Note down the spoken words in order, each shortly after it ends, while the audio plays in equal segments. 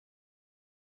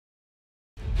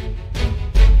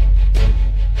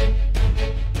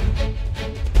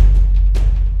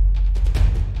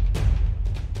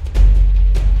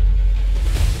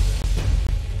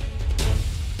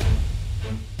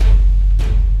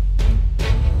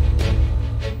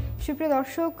সুপ্রিয়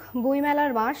দর্শক,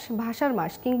 বইমেলার মাস, ভাষার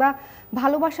মাস কিংবা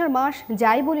ভালোবাসার মাস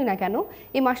যাই বলি না কেন,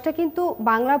 এই মাসটা কিন্তু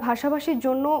বাংলা ভাষাভাষীর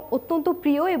জন্য অত্যন্ত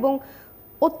প্রিয় এবং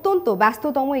অত্যন্ত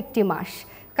ব্যস্ততম একটি মাস।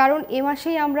 কারণ এ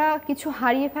মাসেই আমরা কিছু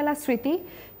হারিয়ে ফেলা স্মৃতি,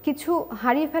 কিছু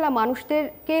হারিয়ে ফেলা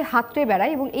মানুষদেরকে হাতড়ে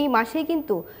বেড়াই এবং এই মাসেই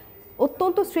কিন্তু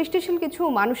অত্যন্ত সৃষ্টিশীল কিছু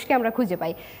মানুষকে আমরা খুঁজে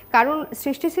পাই। কারণ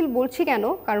সৃষ্টিশীল বলছি কেন,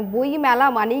 কারণ বই মেলা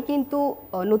মানেই কিন্তু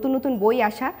নতুন নতুন বই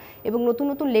আসা এবং নতুন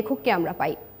নতুন লেখককে আমরা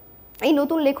পাই। এই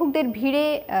নতুন লেখকদের ভিড়ে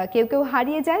কেউ কেউ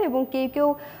হারিয়ে যায় এবং কেউ কেউ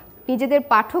নিজেদের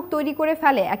পাঠক তৈরি করে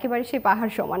ফেলে একেবারে সেই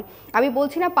পাহাড় সমান। আমি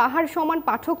বলছি না পাহাড় সমান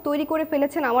পাঠক তৈরি করে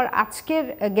ফেলেছেন আমার আজকের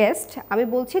গেস্ট, আমি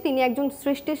বলছি তিনি একজন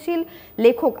সৃষ্টিশীল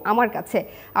লেখক। আমার কাছে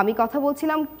আমি কথা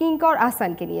বলছিলাম কিঙ্কর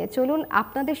আহসানকে নিয়ে। চলুন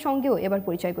আপনাদের সঙ্গেও এবার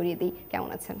পরিচয় করিয়ে দিই। কেমন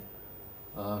আছেন?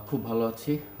 খুব ভালো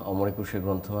আছি। অমর একুশের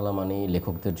গ্রন্থমেলা মানে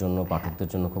লেখকদের জন্য, পাঠকদের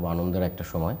জন্য খুব আনন্দের একটা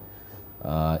সময়।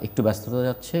 একটু ব্যস্ততা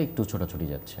যাচ্ছে, একটু ছোটাছুটি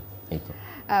যাচ্ছে, এই তো।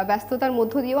 ব্যস্ততার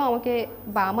মধ্য দিয়েও আমাকে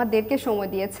বা আমাদেরকে সময়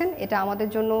দিয়েছেন, এটা আমাদের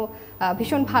জন্য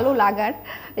ভীষণ ভালো লাগার।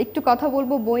 একটু কথা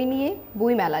বলবো বই নিয়ে,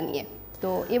 বই মেলা নিয়ে। তো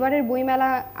এবারের বই মেলা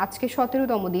আজকে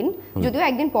 17তম দিন, যদিও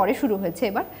একদিন পরে শুরু হয়েছে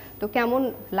এবার। তো কেমন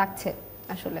লাগছে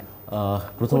আসলে?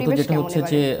 প্রথমত যেটা হচ্ছে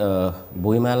যে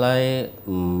বইমেলায়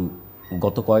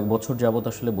গত কয়েক বছর যাবত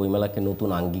আসলে বইমেলাকে নতুন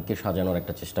আঙ্গিকে সাজানোর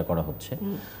একটা চেষ্টা করা হচ্ছে।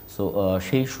 সো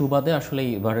সেই সুবাদে আসলে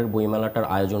এবারের বইমেলাটার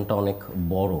আয়োজনটা অনেক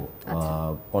বড়,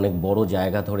 অনেক বড়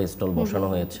জায়গা ধরে স্টল বসানো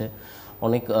হয়েছে,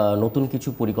 অনেক নতুন কিছু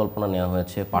পরিকল্পনা নেওয়া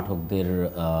হয়েছে পাঠকদের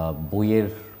বইয়ের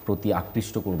প্রতি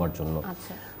আকৃষ্ট করবার জন্য।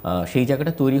 সেই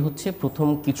জায়গাটা তৈরি হচ্ছে। প্রথম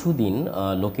কিছুদিন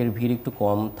লোকের ভিড় একটু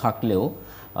কম থাকলেও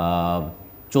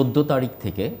 14 তারিখ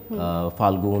থেকে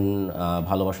ফাল্গুন,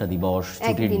 ভালোবাসা দিবস,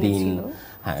 ছুটির দিন,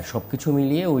 হ্যাঁ, সব কিছু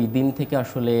মিলিয়ে ওই দিন থেকে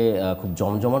আসলে খুব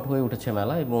জমজমাট হয়ে উঠেছে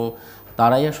মেলা। এবং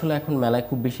তারাই আসলে এখন মেলায়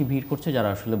খুব বেশি ভিড় করছে যারা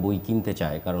আসলে বই কিনতে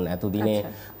চায়। কারণ এতদিনে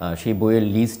সেই বইয়ের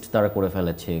লিস্ট তারা করে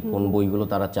ফেলেছে, কোন বইগুলো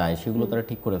তারা চায় সেগুলো তারা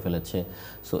ঠিক করে ফেলেছে।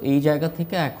 সো এই জায়গা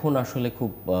থেকে এখন আসলে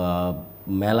খুব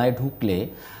মেলায় ঢুকলে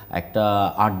একটা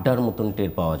আড্ডার মতন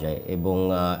টের পাওয়া যায় এবং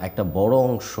একটা বড়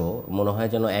অংশ মনে হয়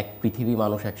যেন এক পৃথিবী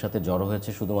মানুষ একসাথে জড়ো হয়েছে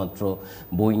শুধুমাত্র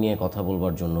বই নিয়ে কথা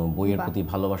বলবার জন্য, বইয়ের প্রতি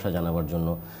ভালোবাসা জানাবার জন্য।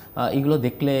 এগুলো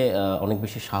দেখলে অনেক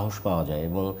বেশি সাহস পাওয়া যায়।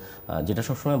 এবং যেটা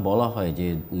সবসময় বলা হয় যে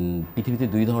পৃথিবীতে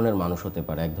দুই ধরনের মানুষ হতে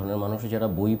পারে। এক ধরনের মানুষ যারা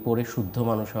বই পড়ে শুদ্ধ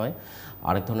মানুষ হয়,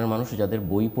 আরেক ধরনের মানুষ যাদের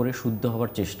বই পড়ে শুদ্ধ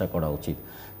হওয়ার চেষ্টা করা উচিত।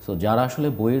 সো যারা আসলে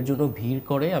বইয়ের জন্য ভিড়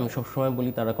করে, আমি সবসময়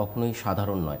বলি তারা কখনোই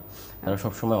সাধারণ নয়, তারা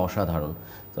সবসময় অসাধারণ।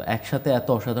 তো একসাথে এত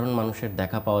অসাধারণ মানুষের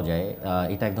দেখা পাওয়া যায়,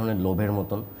 এটা এক ধরনের লোভের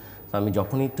মতন। তো আমি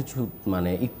যখনই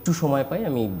একটু সময় পাই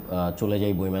আমি চলে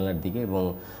যাই বইমেলার দিকে এবং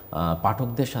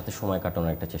পাঠকদের সাথে সময়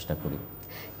কাটানোর একটা চেষ্টা করি।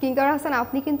 কিঙ্কর আহসান,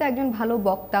 আপনি কিন্তু একজন ভালো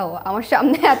বক্তাও। আমার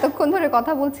সামনে এতক্ষণ ধরে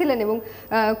কথা বলছিলেন এবং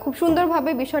খুব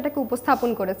সুন্দরভাবে বিষয়টাকে উপস্থাপন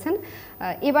করেছেন।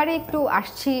 এবারে একটু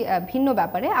আসছি ভিন্ন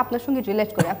ব্যাপারে, আপনার সঙ্গে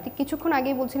রিলেট করে। আপনি কিছুক্ষণ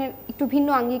আগেই বলছিলেন একটু ভিন্ন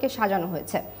আঙ্গিকে সাজানো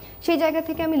হয়েছে। সেই জায়গা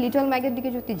থেকে আমি লিটল ম্যাগের দিকে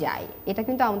যদি যাই, এটা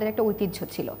কিন্তু আমাদের একটা ঐতিহ্য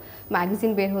ছিল।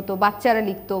 ম্যাগাজিন বের হতো, বাচ্চারা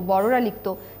লিখতো, বড়রা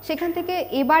লিখতো। সেখান থেকে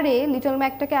এবারে লিটল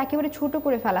ম্যাগটাকে একেবারে ছোট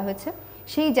করে ফেলা হয়েছে।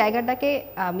 সেই জায়গাটাকে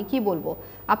আমি কি বলবো,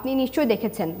 আপনি নিশ্চয়ই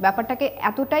দেখেছেন, ব্যাপারটাকে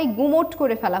এতটাই গুমোট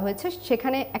করে ফেলা হয়েছে।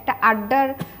 সেখানে একটা আড্ডার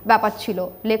ব্যাপার ছিল,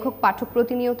 লেখক পাঠক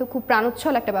প্রতিনিয়ত খুব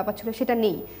প্রাণোচ্ছল একটা ব্যাপার ছিল, সেটা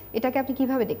নেই। এটাকে আপনি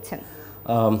কিভাবে দেখছেন?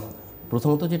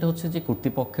 প্রথমত যেটা হচ্ছে যে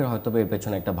কর্তৃপক্ষের হয়তো এর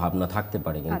পেছনে একটা ভাবনা থাকতে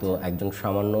পারে, কিন্তু একজন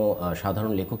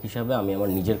সাধারণ লেখক হিসাবে আমি আমার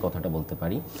নিজের কথাটা বলতে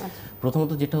পারি।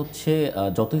 প্রথমত যেটা হচ্ছে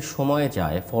যতই সময়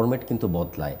যায় ফরম্যাট কিন্তু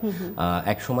বদলায়।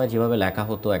 এক সময় যেভাবে লেখা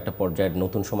হতো, একটা পর্যায়ের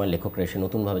নতুন সময় লেখকরা এসে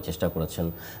নতুনভাবে চেষ্টা করেছেন।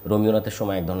 রবীন্দ্রনাথের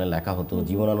সময় এক ধরনের লেখা হতো,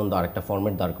 জীবনানন্দ আরেকটা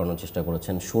ফরম্যাট দাঁড় করানোর চেষ্টা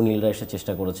করেছেন, সুনীলরা এসে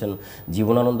চেষ্টা করেছেন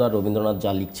জীবনানন্দ আর রবীন্দ্রনাথ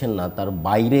যা লিখছেন না তার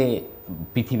বাইরে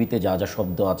পৃথিবীতে যা যা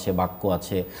শব্দ আছে, বাক্য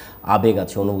আছে, আবেগ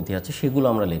আছে, অনুভূতি আছে, সেগুলো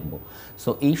আমরা লিখব। সো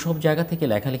এই সব জায়গা থেকে,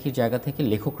 লেখালেখির জায়গা থেকে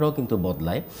লেখকরাও কিন্তু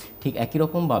বদলায়। ঠিক একই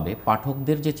রকমভাবে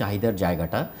পাঠকদের যে চাহিদার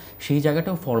জায়গাটা, সেই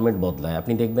জায়গাটাও ফরম্যাট বদলায়।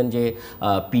 আপনি দেখবেন যে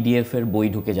পিডিএফের বই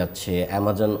ঢুকে যাচ্ছে,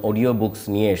 অ্যামাজন অডিও বুকস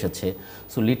নিয়ে এসেছে।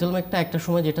 সো লিটল ম্যাগটা একটা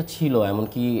সময় যেটা ছিল,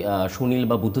 এমনকি সুনীল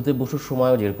বা বুদ্ধদেব বসুর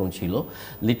সময়ও যেরকম ছিল,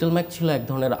 লিটল ম্যাগ ছিল এক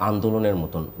ধরনের আন্দোলনের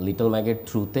মতন। লিটল ম্যাগের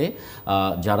থ্রুতে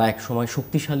যারা এক সময়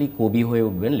শক্তিশালী কবি হয়ে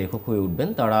উঠবেন, লেখক হয়ে উঠবেন,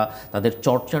 তারা তাদের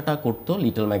চর্চাটা করতো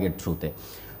লিটল ম্যাগের থ্রুতে।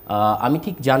 আমি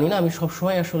ঠিক জানি না, আমি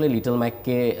সবসময় আসলে লিটল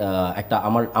ম্যাগকে একটা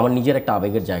আমার নিজের একটা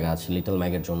আবেগের জায়গা আছে লিটল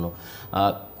ম্যাগের জন্য।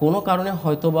 কোনো কারণে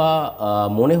হয়তোবা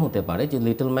মনে হতে পারে যে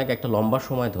লিটল ম্যাগ একটা লম্বা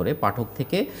সময় ধরে পাঠক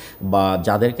থেকে বা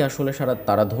যাদেরকে আসলে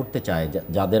তারা ধরতে চায়,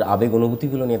 যাদের আবেগ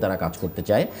অনুভূতিগুলো নিয়ে তারা কাজ করতে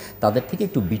চায়, তাদের থেকে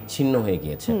একটু বিচ্ছিন্ন হয়ে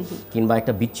গিয়েছে, কিংবা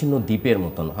একটা বিচ্ছিন্ন দ্বীপের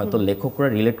মতন। হয়তো লেখকরা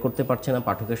রিলেট করতে পারছে না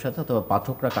পাঠকের সাথে, অথবা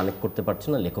পাঠকরা কানেক্ট করতে পারছে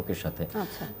না লেখকের সাথে।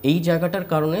 এই জায়গাটার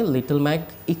কারণে লিটল ম্যাগ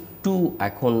একটু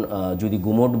এখন যদি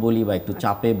গুমোট বলি বা একটু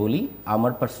চাপে বলি,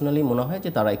 আমার পার্সোনালি মনে হয়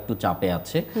যে তারা একটু চাপে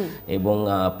আছে এবং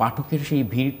পাঠকের সেই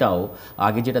ভিড়টাও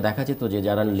আগে যেটা দেখা যেত যে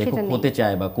যারা লেখক হতে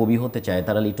চায় বা কবি হতে চায়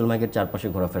তারা লিটল ম্যাগের চারপাশে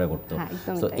ঘোরাফেরা করতো।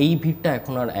 তো এই ভিড়টা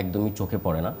এখন আর একদমই চোখে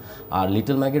পড়ে না। আর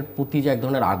লিটল ম্যাগের প্রতি যে এক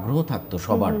ধরনের আগ্রহ থাকতো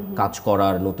সবার কাজ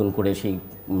করার, নতুন করে সেই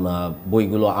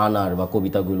বইগুলো আনার বা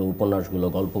কবিতাগুলো, উপন্যাসগুলো,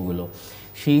 গল্পগুলো,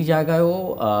 সেই জায়গায়ও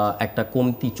একটা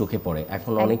কমতি চোখে পড়ে।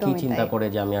 এখন অনেকেই চিন্তা করে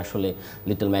যে আমি আসলে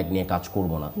লিটল ম্যাগ নিয়ে কাজ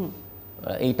করব না,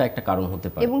 এইটা একটা কারণ হতে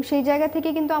পারে। এবং সেই জায়গা থেকে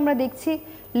কিন্তু আমরা দেখছি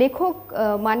লেখক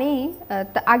মানেই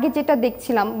আগে যেটা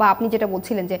দেখছিলাম বা আপনি যেটা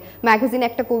বলছিলেন যে ম্যাগাজিনে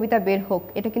একটা কবিতা বের হোক,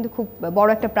 এটা কিন্তু খুব বড়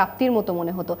একটা প্রাপ্তির মতো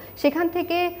মনে হতো। সেখান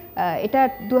থেকে এটা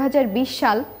 2020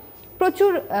 সাল,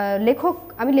 প্রচুর লেখক,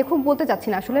 আমি লেখক বলতে চাচ্ছি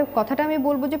না, আসলে কথাটা আমি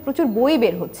বলবো যে প্রচুর বই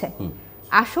বের হচ্ছে।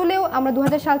 আসলেও আমরা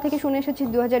 2000 সাল থেকে শুনে এসেছি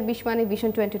 2020 মানে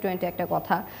ভিশন 2020 একটা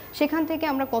কথা, সেখান থেকে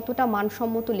আমরা কতটা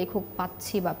মানসম্মত লেখক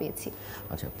পাচ্ছি বা পেয়েছি?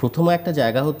 আচ্ছা, প্রথম একটা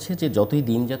জায়গা হচ্ছে যে যতই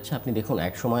দিন যাচ্ছে আপনি দেখুন,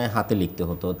 এক সময় হাতে লিখতে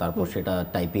হতো, তারপর সেটা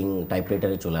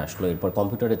টাইপরাইটারে চলে আসলো, এরপর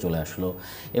কম্পিউটারে চলে আসলো,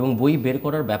 এবং বই বের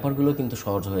করার ব্যাপারগুলো কিন্তু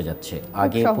সহজ হয়ে যাচ্ছে।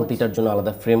 আগে প্রতিটার জন্য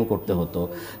আলাদা ফ্রেম করতে হতো,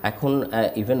 এখন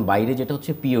ইভেন বাইরে যেটা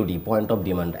হচ্ছে পিওডি, পয়েন্ট অফ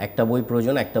ডিমান্ড, একটা বই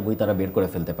প্রয়োজন, একটা বই তারা বের করে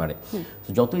ফেলতে পারে।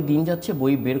 যতই দিন যাচ্ছে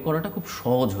বই বের করাটা খুব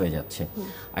সহজ হয়ে যাচ্ছে।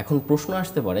 এখন প্রশ্ন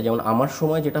আসতে পারে, যেমন আমার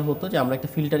সময় যেটা হতো যে আমরা একটা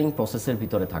ফিল্টারিং প্রসেসের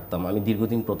ভিতরে থাকতাম। আমি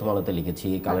দীর্ঘদিন প্রথম আলোতে লিখেছি,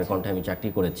 কালের কণ্ঠে আমি চাকরি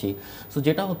করেছি। সো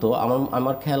যেটা হতো,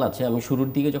 আমার খেয়াল আছে আমি শুরুর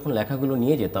দিকে যখন লেখাগুলো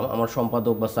নিয়ে যেতাম, আমার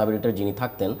সম্পাদক বা সাব এডিটর যিনি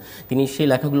থাকতেন তিনি সেই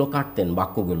লেখাগুলো কাটতেন,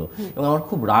 বাক্যগুলো, এবং আমার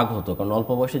খুব রাগ হতো, কারণ অল্প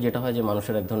বয়সে যেটা হয় যে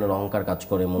মানুষের এক ধরনের অহংকার কাজ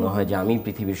করে, মনে হয় যে আমি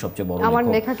পৃথিবীর সবচেয়ে বড়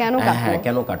লেখক, হ্যাঁ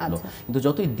কেন কাটলো। কিন্তু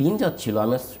যতই দিন যাচ্ছিল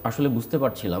আমি আসলে বুঝতে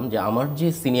পারছিলাম যে আমার যে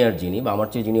সিনিয়র যিনি বা আমার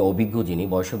চেয়ে যিনি অভিজ্ঞ, যিনি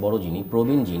বয়সে বড়, যিনি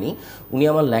প্রবীণ, যিনি, উনি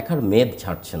আমার লেখার মেদ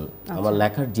ছাড়ছেন, আমার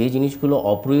লেখার যে জিনিসগুলো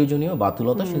অপ্রয়োজনীয়,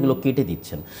 বাতুলতা, সেগুলো কেটে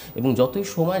দিচ্ছেন। এবং যতই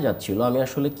সময় যাচ্ছিল আমি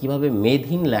আসলে কিভাবে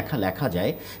মেদহীন লেখা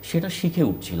যায় সেটা শিখে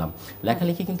উঠছিলাম।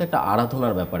 লেখালেখি কিন্তু একটা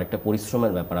আরাধনার ব্যাপার, একটা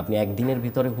পরিশ্রমের ব্যাপার। আপনি একদিনের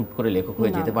ভিতরে হুট করে লেখক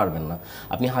হয়ে যেতে পারবেন না।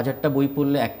 আপনি 1000টা বই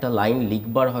পড়লে একটা লাইন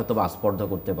লিখবার হয়তো বা আস্পর্ধা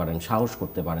করতে পারেন, সাহস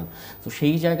করতে পারেন। তো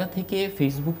সেই জায়গা থেকে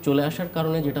ফেসবুক চলে আসার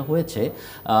কারণে যেটা হয়েছে,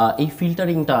 এই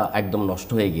ফিল্টারিংটা একদম নষ্ট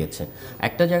হয়ে গিয়েছে।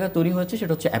 একটা জায়গা তৈরি হয়েছে,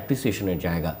 সেটা হচ্ছে অ্যাপ্রিসিয়েশনের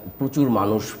জায়গা। প্রচুর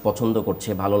মানুষ পছন্দ করছে,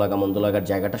 ভালো লাগা মন্দ লাগার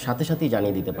জায়গাটা সাথে সাথেই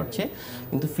জানিয়ে দিতে পারছে,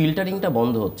 কিন্তু ফিল্টারিংটা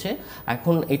বন্ধ হচ্ছে।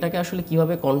 এখন এটাকে আসলে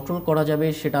কিভাবে কন্ট্রোল করা যাবে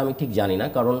সেটা আমি ঠিক জানি না,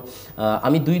 কারণ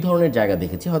আমি দুই ধরনের জায়গা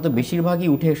দেখেছি। হয়তো বেশিরভাগই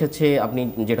উঠে এসেছে আপনি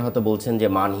যেটা হয়তো বলছেন যে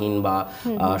মানহীন বা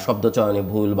শব্দচয়নে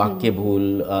ভুল, বাক্যে ভুল,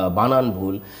 বানান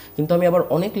ভুল, কিন্তু আমি আবার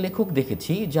অনেক লেখক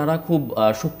দেখেছি যারা খুব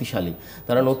শক্তিশালী,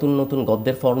 তারা নতুন নতুন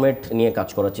গদ্যের ফরম্যাট নিয়ে কাজ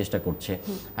করার চেষ্টা করছে।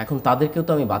 এখন তাদেরকেও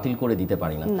তো আমি বাতিল করে দিতে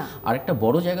পারি না। আর একটা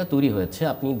বড় জায়গা তৈরি হয়েছে,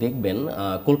 আপনি দেখবেন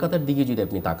কলকাতার দিকে যদি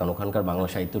আপনি তাকান, ওখানকার বাংলা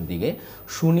সাহিত্যের দিকে,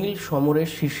 সুনীল, সমরেশ,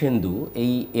 শীর্ষেন্দু,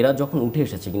 এরা যখন উঠে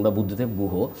এসেছে, কিংবা বুদ্ধদেব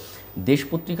গুহ, দেশ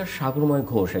পত্রিকার সাগরময়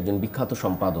ঘোষ একজন বিখ্যাত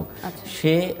সম্পাদক,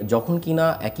 সে যখন কিনা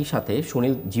একই সাথে,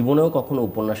 সুনীল জীবনেও কখনো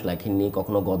উপন্যাস লেখেননি,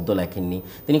 কখনো গদ্য লেখেননি,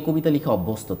 তিনি কবিতা লিখে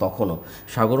অভ্যস্ত, তখনও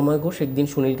সাগরময় ঘোষ একদিন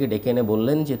সুনীলকে ডেকে এনে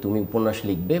বললেন যে তুমি উপন্যাস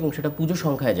লিখবে এবং সেটা পুজো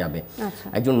সংখ্যায় যাবে।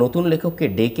 একজন নতুন লেখককে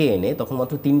ডেকে এনে, তখন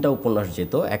মাত্র 3টা উপন্যাস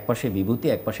যেত, এক পাশে বিভূতি,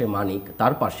 এক পাশে মানিক,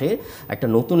 তার পাশে একটা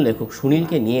নতুন লেখক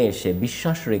সুনীলকে নিয়ে এসে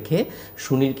বিশ্বাস রেখে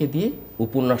সুনীলকে দিয়ে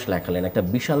উপন্যাস লেখালেন, একটা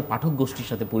বিশাল পাঠক গোষ্ঠীর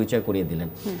সাথে পরিচয় করিয়ে দিলেন।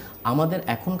 আমাদের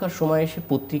এখনকার সময়ে এসে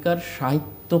পত্রিকার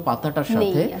সাহিত্য পাতাটার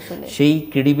সাথে সেই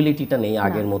ক্রেডিবিলিটিটা নেই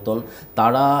আগের মতন।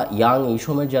 তারা ইয়াং, এই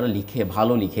সময়ের যারা লিখে,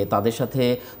 ভালো লিখে, তাদের সাথে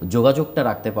যোগাযোগটা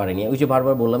রাখতে পারেনি। ওই যে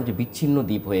বারবার বললাম যে বিচ্ছিন্ন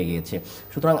দ্বীপ হয়ে গিয়েছে।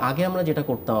 সুতরাং আগে আমরা যেটা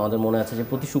করতাম, আমাদের মনে আছে যে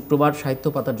প্রতি শুক্রবার সাহিত্য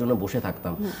পাতার জন্য বসে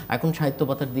থাকতাম। এখন সাহিত্য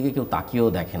পাতার দিকে কেউ তাকিয়েও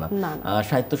দেখে না।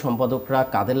 সাহিত্য সম্পাদকরা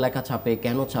কাদের লেখা ছাপে,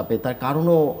 কেন ছাপে, তার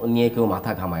কারণও নিয়ে কেউ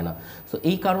মাথা ঘামায় না। তো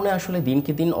এই কারণে আসলে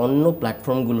দিনকে দিন অন্য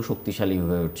প্ল্যাটফর্মগুলো শক্তিশালী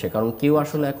হয়ে উঠছে, কারণ কেউ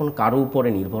আসলে এখন কারো উপরে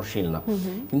নির্ভরশীল না।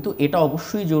 কিন্তু এটা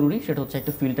অবশ্যই জরুরি, সেটা হচ্ছে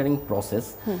একটা ফিল্টারিং প্রসেস,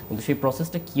 কিন্তু সেই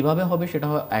প্রসেসটা কিভাবে হবে সেটা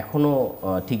এখনো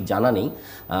ঠিক জানা নেই।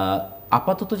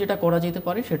 আপাতত যেটা করা যেতে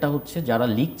পারে সেটা হচ্ছে, যারা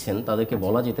লিখছেন তাদেরকে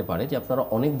বলা যেতে পারে যে আপনারা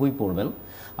অনেক বই পড়বেন,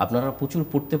 আপনারা প্রচুর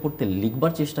পড়তে পড়তে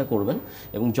লিখবার চেষ্টা করবেন,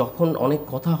 এবং যখন অনেক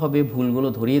কথা হবে, ভুলগুলো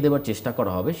ধরিয়ে দেওয়ার চেষ্টা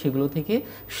করা হবে, সেগুলো থেকে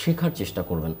শেখার চেষ্টা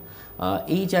করবেন।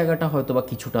 এই জায়গাটা হয়তো বা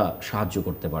কিছুটা সাহায্য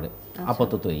করতে পারে,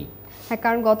 আপাতত এই। হ্যাঁ,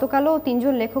 কারণ গতকালও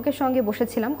 3জন লেখকের সঙ্গে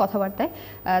বসেছিলাম কথাবার্তায়,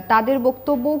 তাদের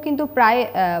বক্তব্যও কিন্তু প্রায়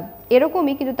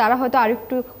এরকমই, কিন্তু তারা হয়তো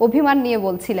আরেকটু অভিমান নিয়ে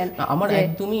বলছিলেন। আমার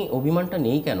একদমই অভিমানটা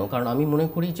নেই। কেন? কারণ আমি মনে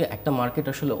করি যে একটা মার্কেট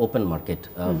আসলে ওপেন মার্কেট।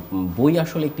 বই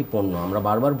আসলে একটি পণ্য, আমরা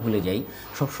বারবার ভুলে যাই।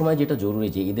 সবসময় যেটা জরুরি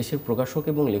যে এদেশের প্রকাশক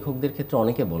এবং লেখকদের ক্ষেত্রে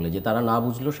অনেকে বলে যে তারা না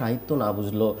বুঝলো সাহিত্য, না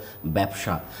বুঝলো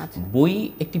ব্যবসা। বই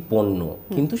একটি পণ্য,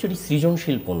 কিন্তু সেটি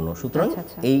সৃজনশীল পণ্য। সুতরাং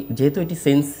এই যেহেতু এটি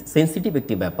সেন্সিটিভ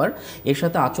একটি ব্যাপার, এর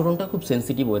সাথে আচরণটা উপস্থাপনটা খুব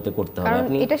সেনসিটিভ ওয়েতে করতে হবে।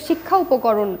 আপনি এটা শিক্ষা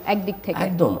উপকরণ একদিক থেকে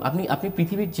একদম। আপনি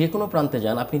পৃথিবীর যে কোনো প্রান্তে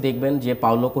যান, আপনি দেখবেন যে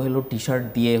পাওলো কোয়েলোর টি-শার্ট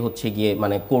দিয়ে হচ্ছে গিয়ে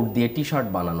মানে কোট দিয়ে টি-শার্ট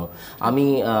বানানো। আমি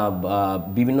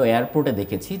বিভিন্ন এয়ারপোর্টে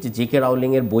দেখেছি যে জেকে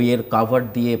রাউলিং এর বইয়ের কাভার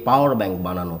দিয়ে পাওয়ার ব্যাংক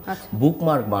বানানো,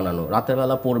 বুকমার্ক বানানো, রাতের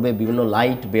বেলা পড়বে বিভিন্ন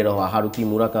লাইট বের হওয়া, হারুকি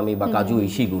মুরাকামি বা কাজু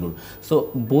ইশিগুরুর। সো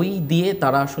বই দিয়ে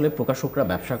তারা আসলে প্রকাশকরা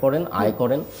ব্যবসা করেন, আয়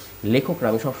করেন। লেখকরা,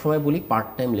 আমি সবসময় বলি পার্ট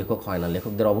টাইম লেখক হয় না,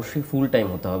 লেখকদের অবশ্যই ফুল টাইম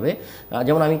হতে হবে।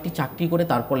 যেমন আমি একটি চাকরি করে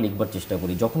তারপর লিখবার চেষ্টা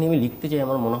করি। যখনই আমি লিখতে যাই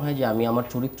আমার মনে হয় যে আমি আমার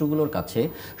চরিত্রগুলোর কাছে,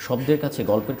 শব্দের কাছে,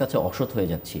 গল্পের কাছে অসৎ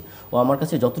হয়ে যাচ্ছি, ও আমার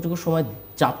কাছে যতটুকু সময়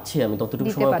চাচ্ছে আমি ততটুকু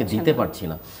সময় ওকে দিতে পারছি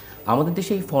না। আমাদের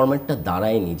দেশে এই ফরম্যাটটা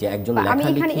দাঁড়ায়নি যে একজন লেখা আমি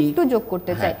এখানে একটু যোগ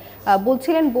করতে চাই।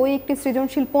 বলছিলেন বই একটি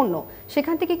সৃজনশীল পণ্য,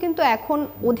 সেখান থেকে কিন্তু এখন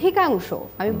অধিকাংশ,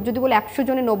 আমি যদি বলি 100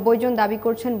 জনে 90 জন দাবি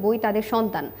করছেন বই তাদের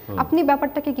সন্তান। আপনি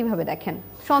ব্যাপারটাকে কিভাবে দেখেন?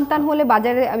 সন্তান হলে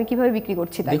বাজারে আমি কিভাবে বিক্রি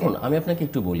করছি তাকে? দেখুন, আমি আপনাকে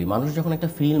একটু বলি, মানুষ যখন একটা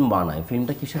ফিল্ম বানায়,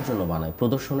 ফিল্মটা কিসের জন্য বানায়?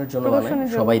 প্রদর্শনের জন্য বানায়,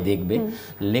 সবাই দেখবে।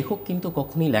 লেখক কিন্তু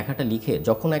কখনোই লেখাটা লিখে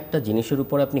যখন একটা জিনিসের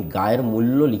উপরে আপনি গায়ের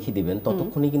মূল্য লিখে দিবেন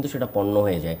ততক্ষণই কিন্তু সেটা পণ্য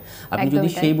হয়ে যায়। আপনি যদি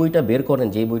সেই বইটা বের করেন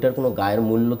যে বইটার কোনো গায়ের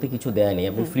মূল্যতে কিছু দেয় নেই,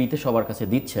 আপনি ফ্রিতে সবার কাছে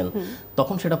দিচ্ছেন,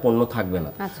 তখন সেটা পণ্য থাকবে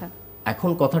না।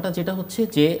 এখন কথাটা যেটা হচ্ছে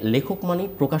যে লেখক মানে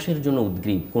প্রকাশের জন্য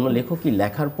উদ্গ্রীব। কোনো লেখকই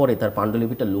লেখার পরে তার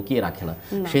পাণ্ডুলিপিটা লুকিয়ে রাখে না।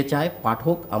 সে চায়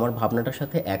পাঠক আমার ভাবনাটার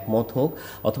সাথে একমত হোক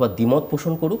অথবা দ্বিমত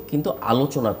পোষণ করুক, কিন্তু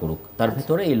আলোচনা করুক, তার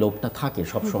ভেতরে এই লোভটা থাকে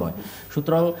সবসময়।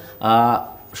 সুতরাং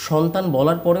সন্তান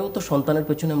বলার পরেও তো সন্তানের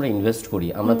পেছনে আমরা ইনভেস্ট করি,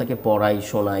 আমরা তাকে পড়াই,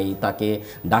 শোনাই, তাকে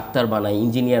ডাক্তার বানাই,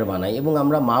 ইঞ্জিনিয়ার বানাই, এবং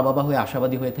আমরা মা বাবা হয়ে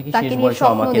আশাবাদী হয়ে থাকি শেষ বয়সে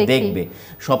আমাকে দেখবে,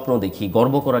 স্বপ্ন দেখি,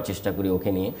 গর্ব করার চেষ্টা করি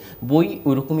ওকে নিয়ে। বই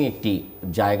ওইরকমই একটি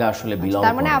জায়গা আসলে বিলং করে।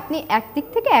 তার মানে আপনি একদিক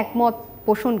থেকে একমত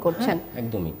পোষণ করছেন।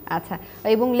 একদমই। আচ্ছা,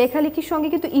 এবং লেখালেখির সঙ্গে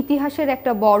কিন্তু ইতিহাসের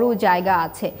একটা বড় জায়গা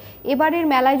আছে। এবারের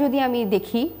মেলায় যদি আমি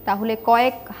দেখি তাহলে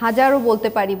কয়েক হাজারও বলতে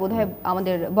পারি বোধহয়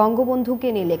আমাদের বঙ্গবন্ধুকে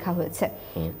নিয়ে লেখা হয়েছে।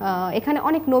 এখানে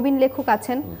অনেক নবীন লেখক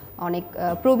আছেন, অনেক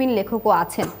প্রবীণ লেখকও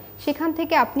আছেন। সেখান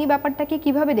থেকে আপনি ব্যাপারটাকে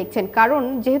কিভাবে দেখছেন? কারণ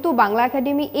যেহেতু বাংলা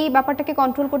একাডেমি এই ব্যাপারটাকে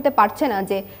কন্ট্রোল করতে পারছে না,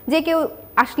 যে কেউ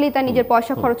আসলে তার নিজের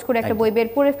পয়সা খরচ করে একটা বই বের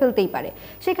করে ফেলতেই পারে,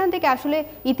 সেখান থেকে আসলে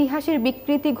ইতিহাসের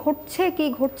বিকৃতি ঘটছে কি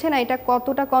ঘটছে না, এটা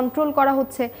কতটা কন্ট্রোল করা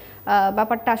হচ্ছে,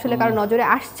 ব্যাপারটা আসলে কারো নজরে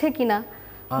আসছে কিনা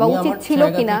বা উচিত ছিল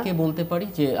কিনা? আমি বলতে পারি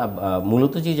যে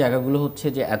মূলত যে জায়গাগুলো হচ্ছে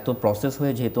যে এত প্রসেস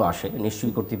হয়ে যেহেতু আসে,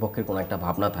 নিশ্চয়ই কর্তৃপক্ষের কোনো একটা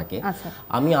ভাবনা থাকে।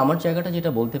 আমি আমার জায়গাটা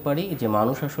যেটা বলতে পারি যে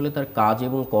মানুষ আসলে তার কাজ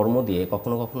এবং কর্ম দিয়ে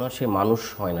কখনো কখনো সে মানুষ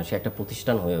হয় না, সে একটা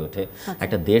প্রতিষ্ঠান হয়ে ওঠে,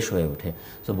 একটা দেশ হয়ে ওঠে।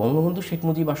 তো বঙ্গবন্ধু শেখ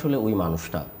মুজিব আসলে ওই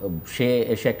মানুষটা,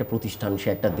 সে একটা প্রতিষ্ঠান, সে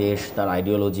একটা দেশ, তার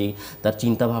আইডিওলজি, তার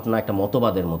চিন্তা ভাবনা একটা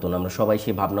মতবাদের মতন, আমরা সবাই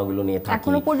সেই ভাবনাগুলো নিয়ে থাকি।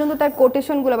 এখনো পর্যন্ত তার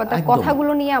কোটেশনগুলো বা তার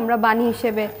কথাগুলো নিয়ে আমরা বাণী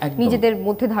হিসেবে নিজেদের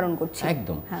মধ্যে ধারণ করছি।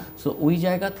 একদম। সো ওই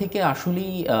জায়গা থেকে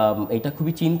আসলেই এটা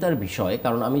খুবই চিন্তার বিষয়।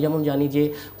 কারণ আমি যেমন জানি যে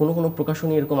কোনো কোনো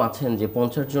প্রকাশনী এরকম আছেন যে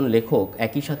 50 জন লেখক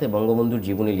একই সাথে বঙ্গবন্ধুর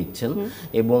জীবনী লিখছেন,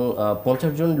 এবং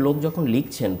 50 জন লোক যখন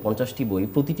লিখছেন 50টি বই,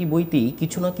 প্রতিটি বইতেই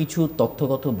কিছু না কিছু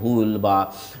তথ্যগত ভুল বা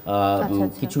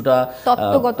কিছুটা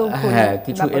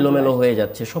কিছু এলোমেলো হয়ে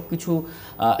যাচ্ছে সবকিছু।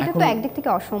 এটা তো একদিক থেকে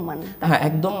অসম্মান।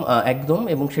 একদম একদম।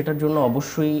 এবং সেটার জন্য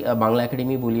অবশ্যই বাংলা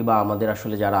একাডেমি বলি বা আমাদের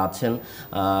আসলে যারা আছেন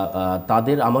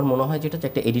তাদের আমার মনে হয় যেটা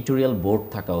একটা এডিটোরিয়াল বোর্ড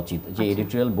থাকা উচিত, যে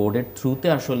এডিটোরিয়াল বোর্ডের থ্রুতে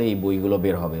আসলে এই বইগুলো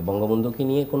বের হবে। বঙ্গবন্ধুকে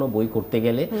নিয়ে কোনো বই করতে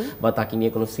গেলে বা তাকে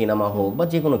নিয়ে কোনো সিনেমা হোক বা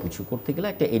যে কোনো কিছু করতে গেলে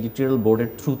একটা এডিটোরিয়াল বোর্ডের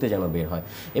থ্রুতে যেন বের হয়।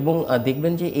 এবং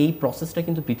দেখবেন যে এই প্রসেসটা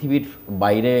কিন্তু পৃথিবীর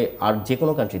বাইরে আর যে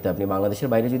কোনো কান্ট্রিতে, আপনি বাংলাদেশের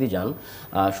বাইরে যদি যান,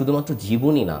 শুধুমাত্র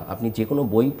জীবনই না, আপনি যে কোনো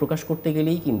বই প্রকাশ করতে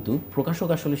গেলেই কিন্তু প্রকাশক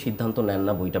আসলে সিদ্ধান্ত নেন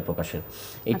না বইটা প্রকাশের।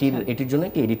 এটির জন্য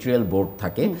একটি এডিটোরিয়াল বোর্ড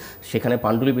থাকে, সেখানে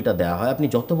পাণ্ডুলিপিটা দেওয়া হয়। আপনি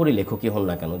যত বড় লেখকই হন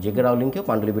না কেন, জেকে রাউলিংকেও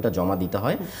পাণ্ডুলিপিটা জমা দিতে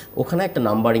হয়। ওখানে একটা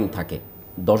নাম্বারিং থাকে,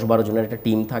 10-12 জনের একটা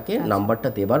টিম থাকে, নাম্বারটা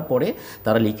দেবার পরে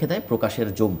তারা লিখে দেয় প্রকাশের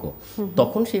যোগ্য,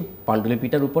 তখন সেই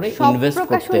পাণ্ডুলিপিটার উপরে ইনভেস্ট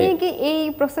করতে। এই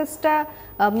প্রসেসটা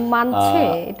মানছে,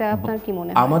 এটা আপনার কি মনে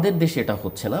হয়? আমাদের দেশে এটা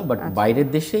হচ্ছে না, বাট বাইরের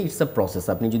দেশে ইটস আ প্রসেস।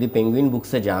 আপনি যদি পেঙ্গুইন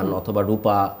বুকসে যান অথবা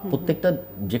রূপা, প্রত্যেকটা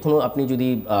যে কোনো আপনি যদি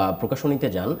প্রকাশনীতে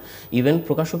যান, ইভেন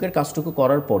প্রকাশকের কাজটুকু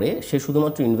করার পরে সে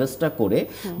শুধুমাত্র ইনভেস্টটা করে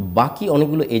বাকি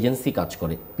অনেকগুলো এজেন্সি কাজ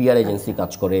করে, পিআর এজেন্সি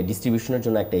কাজ করে, ডিস্ট্রিবিউশনের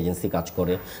জন্য একটা এজেন্সি কাজ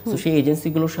করে। তো সেই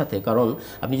এজেন্সিগুলোর সাথে, কারণ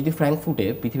আপনি যদি ফ্র্যাঙ্কফুটে,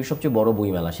 পৃথিবীর সবচেয়ে বড়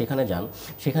বইমেলা, সেখানে যান,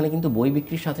 সেখানে কিন্তু বই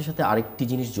বিক্রির সাথে সাথে আরেকটি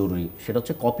জিনিস জরুরি, সেটা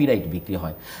হচ্ছে কপিরাইট বিক্রি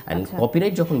হয়। অ্যান্ড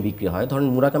কপিরাইট যখন বিক্রি হয়, ধরেন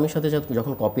মুরাকামির সাথে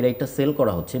যখন কপিরাইটটা সেল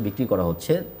করা হচ্ছে, বিক্রি করা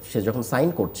হচ্ছে, সে যখন সাইন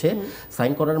করছে,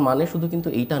 সাইন করার মানে শুধু কিন্তু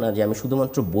এইটা না যে আমি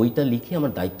শুধুমাত্র বইটা লিখে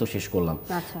আমার দায়িত্ব শেষ করলাম।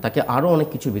 তাকে আরও অনেক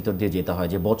কিছু ভিতর দিয়ে যেতে হয়,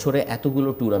 যে বছরে এতগুলো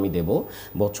ট্যুর আমি দেব,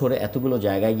 বছরে এতগুলো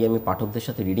জায়গায় গিয়ে আমি পাঠকদের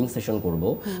সাথে রিডিং সেশন করব,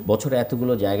 বছরে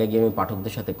এতগুলো জায়গায় গিয়ে আমি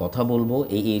পাঠকদের সাথে কথা বলবো,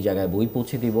 এই জায়গায় বই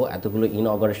পৌঁছে দিব, এতগুলো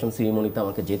ইনঅগারেশন সেরিমনিতে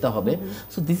আমাকে যেতে হবে।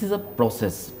 So this is a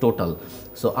process total.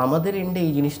 So আমাদের এন্ডে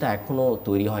এই জিনিসটা এখনো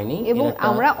তৈরি হয়নি এবং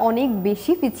আমরা অনেক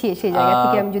বেশি পিছিয়ে সেই জায়গা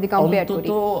থেকে আমি যদি কম্পেয়ার করি,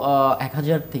 তো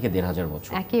 1000 থেকে 1500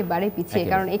 বছর একেবারে পিছিয়ে।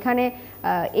 কারণ এখানে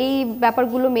এই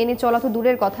ব্যাপারগুলো মেনে চলা তো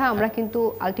দূরের কথা, আমরা কিন্তু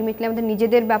আলটিমেটলি আমাদের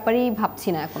নিজেদের ব্যাপারেই ভাবছি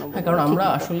না এখনো। কারণ আমরা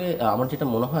আসলে আমার যেটা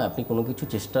মনে হয় আপনি কোনো কিছু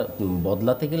চেষ্টা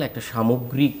বদলাতে গেলে একটা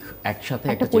সামগ্রিক একসাথে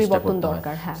একটা চেষ্টা করতে হয়।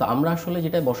 তো আমরা আসলে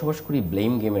যেটা বসবাস করি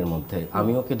ব্লেম গেমের মধ্যে,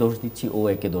 আমি ওকে দোষ দিচ্ছি, ও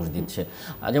একে দোষ দিচ্ছে।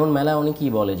 যেমন মেলায়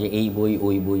অনেকেই বলে যে এই বই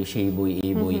ওই বই সেই বই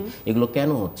এই বই এগুলো কেন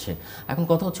হচ্ছে। এখন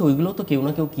কথা হচ্ছে ওইগুলো তো কেউ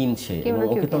না কেউ কিনছে এবং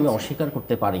ওকে তো আমি অস্বীকার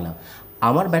করতে পারি না।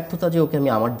 আমার ব্যর্থতা যে ওকে আমি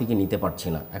আমার দিকে নিতে পারছি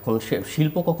না। এখন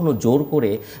শিল্প কখনো জোর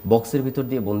করে বক্সের ভিতর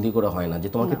দিয়ে বন্দি করে হয় না যে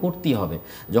তোমাকে পড়তেই হবে।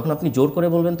 যখন আপনি জোর করে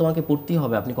বলবেন তোমাকে পড়তেই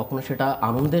হবে, আপনি কখনো সেটা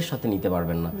আনন্দের সাথে নিতে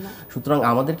পারবেন না। সুতরাং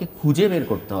আমাদেরকে খুঁজে বের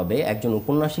করতে হবে একজন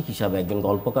উপন্যাসিক হিসাবে, একজন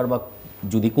গল্পকার বা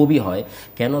যদি কবি হয়,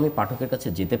 কেন আমি পাঠকের কাছে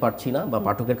যেতে পারছি না বা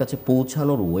পাঠকের কাছে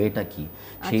পৌঁছানোর ওয়েটা কি,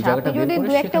 সেই জায়গাটা বের করে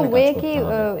সেখানে কাজ করতে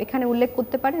হবে। এখানে উল্লেখ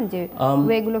করতে পারেন যে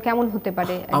ওয়েগুলো কেমন হতে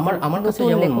পারে? আমার কাছে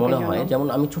যেমন মনে হয়, যেমন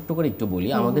আমি ছোট্ট করে একটু বলি,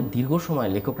 আমাদের দীর্ঘ সময়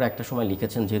লেখকরা একটা সময়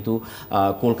লিখেছেন, যেহেতু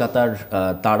কলকাতার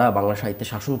তারা বাংলা সাহিত্যে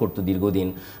শাসন করত দীর্ঘদিন,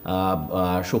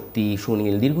 শক্তি,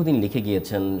 সুনীল দীর্ঘদিন লিখে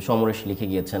গিয়েছেন, সমরেশ লিখে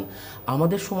গিয়েছেন।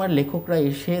 আমাদের সময়ের লেখকরা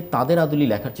এসে তাদের আদলি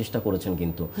লেখার চেষ্টা করেছেন,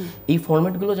 কিন্তু এই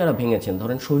ফরম্যাটগুলো যারা ভেঙেছেন,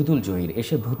 ধরেন শহীদুল জহির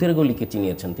এসে ভূতের গলিকে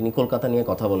চিনিয়েছেন, তিনি কলকাতা নিয়ে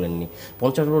কথা বলেননি।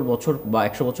 50 বছর বা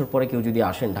 100 বছর পরে কেউ যদি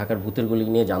আসেন ঢাকার ভূতের গলি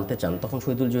নিয়ে জানতে চান, তখন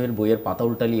শহীদুল জহির বইয়ের পাতা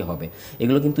উল্টালেই হবে।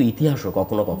 এগুলো কিন্তু ইতিহাসও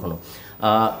কখনো কখনো।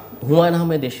 হুমায়ুন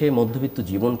আহমেদ এসে মধ্যবিত্ত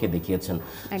জীবনকে দেখিয়েছেন।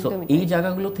 তো এই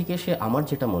জায়গাগুলো থেকে এসে আমার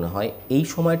যেটা মনে হয়, এই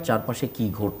সময়ের চারপাশে কি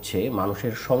ঘটছে,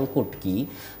 মানুষের সংকট কি,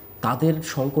 তাদের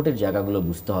সংকটের জায়গাগুলো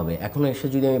বুঝতে হবে। এখনও এসে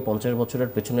যদি আমি 50 বছরের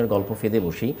পেছনের গল্প ফেদে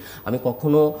বসি, আমি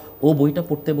কখনো ও বইটা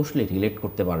পড়তে বসলে রিলেট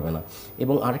করতে পারবে না।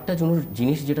 এবং আরেকটা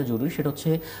জিনিস যেটা জরুরি, সেটা হচ্ছে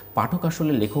পাঠক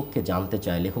আসলে লেখককে জানতে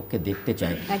চায়, লেখককে দেখতে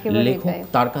চায়। লেখক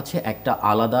তার কাছে একটা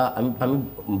আলাদা, আমি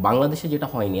বাংলাদেশে যেটা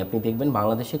হয়নি, আপনি দেখবেন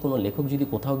বাংলাদেশে কোনো লেখক যদি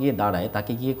কোথাও গিয়ে দাঁড়ায়,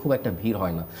 তাকে গিয়ে খুব একটা ভিড়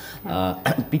হয় না।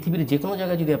 পৃথিবীর যে কোনো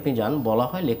জায়গায় যদি আপনি যান, বলা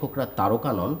হয় লেখকরা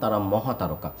তারকা নন, তারা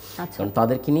মহাতারকা। কারণ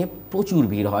তাদেরকে নিয়ে প্রচুর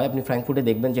ভিড় হয়। আপনি ফ্র্যাঙ্কফুর্টে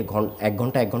দেখবেন যে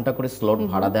 1 ঘন্টা করে স্লট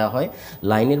ভাড়া দেওয়া হয়,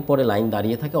 লাইনের পরে লাইন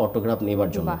দাঁড়িয়ে থাকে অটোগ্রাফ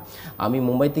নেবার জন্য। আমি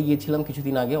মুম্বাইতে গিয়েছিলাম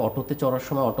কিছুদিন আগে, অটোতে চড়ার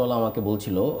সময় অটোওয়ালা আমাকে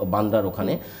বলছিল বান্দ্রার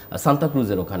ওখানে, সান্তা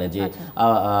ক্রুজের ওখানে, যে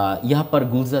ইহা পার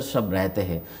গুলজার সব রেহতে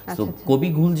হে। তো কবি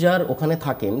গুলজার ওখানে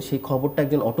থাকেন, সেই খবরটা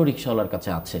একজন অটো রিক্সাওয়ালার কাছে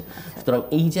আছে। সুতরাং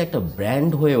এই যে একটা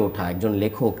ব্র্যান্ড হয়ে ওঠা, একজন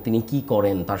লেখক তিনি কি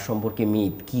করেন, তার সম্পর্কে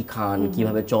মিথ, কি খান,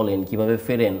 কিভাবে চলেন, কিভাবে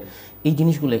ফেরেন, এই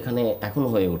জিনিসগুলো এখানে এখনো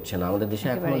হয়ে উঠছে না আমাদের দেশে।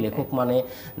 এখনো লেখক মানে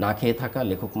না খেয়ে থাকা,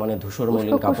 লেখক মানে ধূসর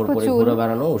মলিন কাপড় পরে ঘুরে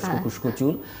বেড়ানো, উস্কো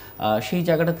চুল। সেই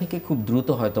জায়গাটা থেকে খুব দ্রুত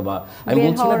হয়তো বা, আমি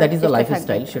বলছি না দ্যাট ইজ দ্য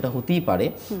লাইফস্টাইল, সেটা হতেই পারে,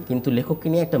 কিন্তু লেখককে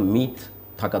নিয়ে একটা মিথ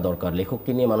থাকা দরকার,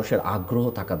 লেখককে নিয়ে মানুষের আগ্রহ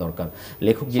থাকা দরকার।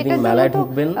 লেখক যেদিন মেলায়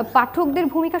ঢুকবেন, পাঠকদের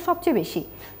ভূমিকা সবচেয়ে বেশি।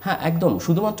 হ্যাঁ একদম,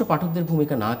 শুধুমাত্র পাঠকদের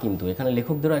ভূমিকা না, কিন্তু এখানে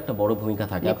লেখকদেরও একটা বড় ভূমিকা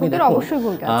থাকে। আপনি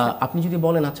আপনি যদি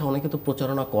বলেন আচ্ছা অনেকে তো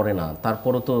প্রচারণা করে না,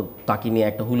 তারপরও তো তাকে নিয়ে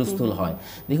একটা হুলস্থুল হয়।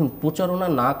 দেখুন, প্রচারণা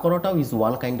না করাটাও is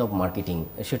one kind of marketing,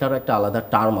 সেটারও একটা আলাদা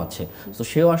টার্ম আছে। তো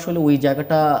সেও আসলে ওই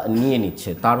জায়গাটা নিয়ে নিচ্ছে,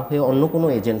 তার হয়ে অন্য কোনো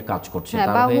এজেন্ট কাজ করছে।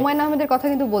 হুমায়ুন আহমেদের কথা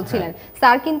কিন্তু বলছিলেন,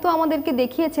 স্যার কিন্তু আমাদেরকে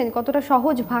দেখিয়েছেন কতটা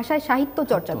সহজ ভাষায় সাহিত্য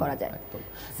চর্চা করা যায়।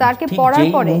 স্যারকে পড়ার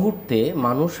পরে মুহূর্তে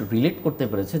মানুষ রিলেট করতে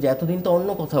পেরেছে যে এতদিন তো অন্য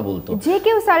কথা বলতো, যে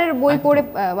কেউ স্যারের বই পড়ে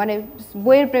মানে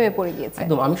বইয়ের প্রেমে পড়ে গিয়েছে।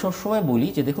 একদম। আমি সবসময় বলি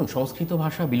যে দেখুন, সংস্কৃত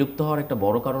ভাষা বিলুপ্ত হওয়ার একটা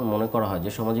বড় কারণ মনে করা হয়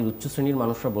যে সমাজের উচ্চ শ্রেণীর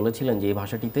মানুষরা বলেছিলেন যে এই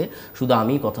ভাষাটিতে শুধু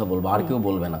আমিই কথা বলবো, আর কেউ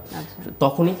বলবে না।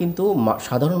 তখনই কিন্তু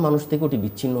সাধারণ মানুষ থেকে ওটি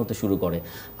বিচ্ছিন্ন হতে শুরু করে।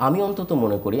 আমি অন্তত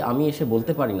মনে করি, আমি এসে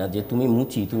বলতে পারি না যে তুমি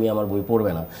মুচি, তুমি আমার বই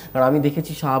পড়বে না, কারণ আমি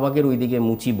দেখেছি শাহবাগের ওইদিকে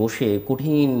মুচি বসে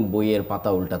কঠিন বইয়ের পাতা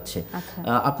উল্টাচ্ছে।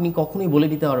 আপনি কখনোই বলে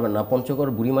দিতে পারবেন না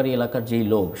পঞ্চগড় বুড়িমারি এলাকার যেই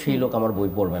লোক, সেই লোক আমার বই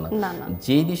পড়বে না।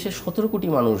 যেই দেশে 17 কোটি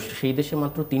মানুষ, সেই দেশে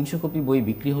মাত্র 300 কপি বই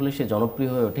বিক্রি হলে সে জনপ্রিয়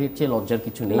হয়ে ওঠে, এর চেয়ে লজ্জার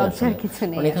কিছু নেই।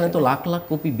 মানে এখানে তো লাখ লাখ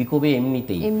কপি বিকবে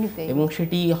এমনিতেই, এবং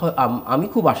সেটি আমি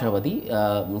খুব আশাবাদী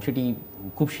সেটি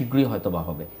খুব শীঘ্রই হয়তোবা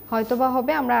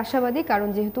হবে। আমরা আশাবাদী, কারণ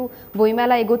যেহেতু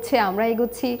বইমেলা এগোচ্ছে, আমরা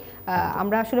এগোচ্ছি,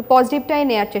 আমরা আসলে পজিটিভটাই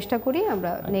নেওয়ার চেষ্টা করি,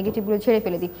 আমরা নেগেটিভগুলো ছেড়ে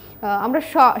ফেলে দিই। আমরা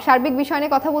সার্বিক বিষয়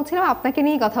নিয়ে কথা বলছিলাম, আপনাকে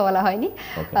নিয়েই কথা বলা হয়নি।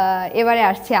 এবারে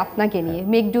আসছে আপনাকে নিয়ে,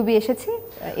 মেঘডুবি এসেছে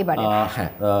এবারে। হ্যাঁ,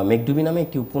 মেঘডুবি নামে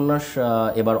একটি উপন্যাস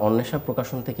এবার অন্বেষা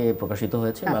প্রকাশন থেকে প্রকাশিত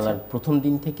হয়েছে। মেলার প্রথম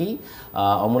দিন থেকেই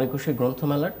অমর একুশে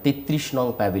গ্রন্থমেলার 33 নং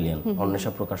প্যাভিলিয়ন,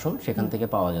 অন্বেষা প্রকাশন, সেখান থেকে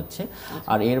পাওয়া যাচ্ছে।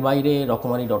 আর এর বাইরে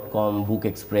রকমারি.com, বুক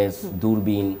এক্সপ্রেস,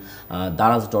 দূরবীন,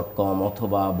 দারাজ.com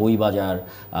অথবা বইবাজার,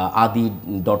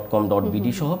 আদি.com.bd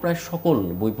সহ প্রায় সকল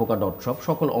বইপোকা.shop,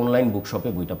 সকল অনলাইন বুকশপে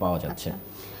বইটা পাওয়া যাচ্ছে।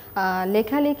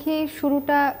 লেখালেখি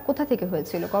শুরুটা কোথা থেকে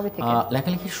হয়েছিল, কবে থেকে?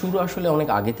 লেখালেখির শুরু আসলে অনেক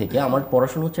আগে থেকে। আমার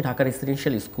পড়াশোনা হচ্ছে Dhaka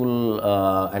residential school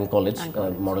and college,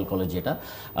 model college যেটা।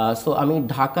 সো আমি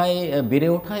ঢাকায় বেড়ে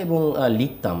ওঠা এবং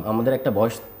লিখতাম। আমাদের একটা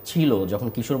বয়স ছিল যখন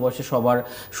কিশোর বয়সে সবার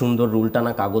সুন্দর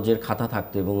রুলটানা কাগজের খাতা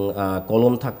থাকতো এবং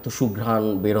কলম থাকতো, সুঘ্রাণ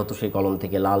বের হতো সেই কলম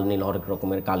থেকে, লাল নীল হরেক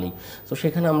রকমের কালি। তো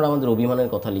সেখানে আমরা আমাদের অভিমানের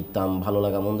কথা লিখতাম, ভালো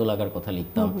লাগা মন্দ লাগার কথা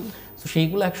লিখতাম। তো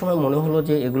সেইগুলো একসময় মনে হলো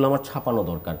যে এগুলো আমার ছাপানো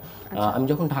দরকার। আমি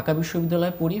যখন ঢাকা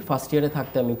বিশ্ববিদ্যালয়ে পড়ি, ফার্স্ট ইয়ারে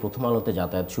থাকতে আমি প্রথম আলোতে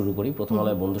যাতায়াত শুরু করি। প্রথম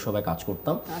আলোয় বন্ধুসভায় কাজ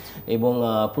করতাম এবং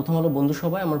প্রথম আলো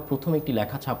বন্ধুসভায় আমার প্রথম একটি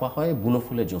লেখা ছাপা হয় বুনো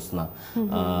ফুলে জ্যোৎস্না,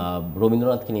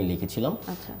 রবীন্দ্রনাথকে নিয়ে লিখেছিলাম।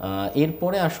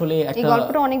 এরপরে আসলে একটা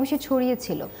গল্পটা অনেক বেশি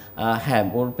ছড়িয়েছিল। হ্যাঁ,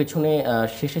 ওর পেছনে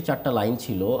শেষে 4টা লাইন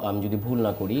ছিল, আমি যদি ভুল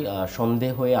না করি।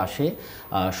 সন্দেহ হয়ে আসে,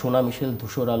 সোনা মিশেল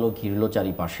ধূসর আলো ঘিরল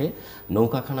চারিপাশে,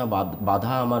 নৌকাখানা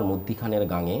বাধা আমার মধ্যিখানের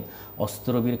গাঙে,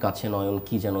 অস্ত্রবীর কাছে নয়ন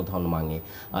কি যেন ধন মাঙে।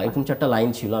 এরকম 4টা লাইন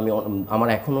ছিল। আমার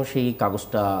এখনও সেই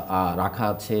কাগজটা রাখা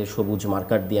আছে, সবুজ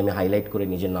মার্কার দিয়ে আমি হাইলাইট করে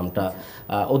নিজের নামটা,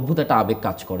 অদ্ভুত একটা আবেগ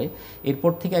কাজ করে।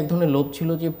 এরপর থেকে এক ধরনের লোভ ছিল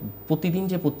যে প্রতিদিন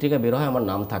যে পত্রিকা বের হয় আমার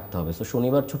নাম থাকতে হবে। সো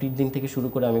শনিবার ছুটির দিন থেকে শুরু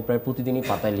করে আমি প্রায় প্রতিদিনই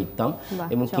পাতায় লিখতাম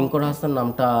এবং কিঙ্কর হাসান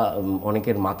নামটা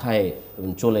অনেকের মাথায়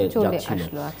চলে যাচ্ছিল।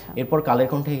 এরপর কালের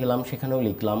কণ্ঠে গেলাম, সেখানেও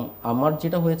লিখলাম। আমার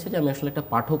যেটা হয়েছে যে আমি আসলে একটা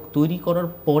পাঠক তৈরি করার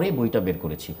পরে বইটা বের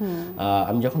করেছি।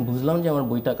 আমি যখন বুঝলাম যে আমার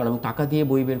বইটা, কারণ আমি টাকা দিয়ে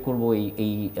বই বের করবো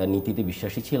এই নীতিতে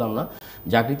বিশ্বাসী ছিলাম না।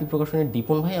 জাগৃতি প্রকাশনের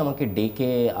দীপন ভাই আমাকে ডেকে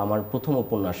আমার প্রথম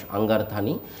উপন্যাস আঙ্গার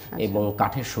থানি এবং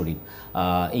কাঠের শরীর,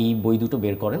 এই বই দুটো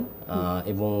বের করেন।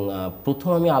 এবং প্রথম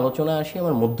আমি আলোচনায় আসি,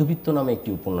 আমার মধ্যবিত্ত নামে একটি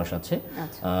উপন্যাস আছে।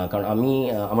 কারণ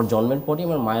আমার জন্মের পরই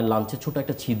আমার মায়ের লাঞ্চে ছোট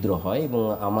একটা ছিদ্র হয় এবং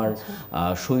আমার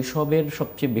শৈশবের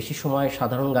সবচেয়ে বেশি সময়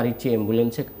সাধারণ গাড়ির চেয়ে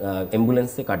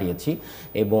অ্যাম্বুলেন্সে কাটিয়েছি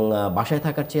এবং বাসায়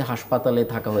থাকার চেয়ে হাসপাতালে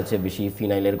থাকা হয়েছে বেশি,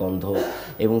 ফিনাইলের গন্ধ।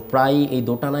 এবং প্রায় এই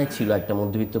দোটানায় ছিল একটা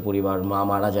মধ্যবিত্ত পরিবার, মা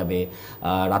মারা যাবে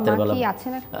রাতের বেলা,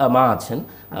 মা আছেন।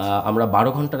 আমরা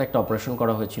 12 ঘন্টার একটা অপারেশন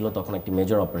করা হয়েছিল তখন, একটি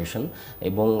মেজর অপারেশন।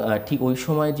 এবং ঠিক ওই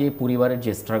সময় যে পরিবারের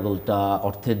যে স্ট্রাগলটা,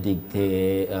 অর্থের দিক থেকে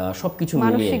সব কিছু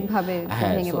মিলিয়ে,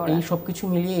 হ্যাঁ, এই সব কিছু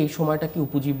মিলিয়ে এই সময়টাকে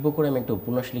উপজীব্য করে আমি একটা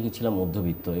উপন্যাস লিখেছিলাম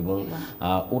মধ্যবিত্ত। এবং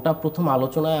ওটা প্রথম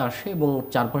আলোচনায় আসে এবং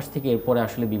চারপাশ থেকে এরপরে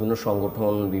আসলে বিভিন্ন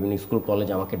সংগঠন, বিভিন্ন স্কুল কলেজ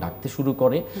আমাকে ডাকতে শুরু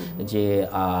করে যে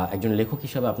একজন লেখক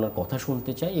হিসাবে আপনার কথা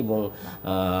শুনতে চাই এবং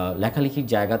লেখালেখির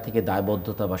জায়গা থেকে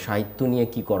দায়বদ্ধতা বা সাহিত্য নিয়ে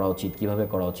কি করা উচিত, কিভাবে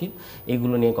করা উচিত,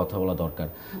 এগুলো নিয়ে কথা বলা দরকার।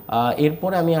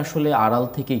 এরপরে আমি আসলে আড়াল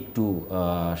থেকে একটু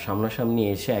সামনাসামনি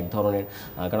এসে এক ধরনের,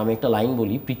 কারণ আমি একটা লাইন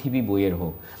বলি, পৃথিবী বইয়ের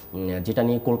হোক, যেটা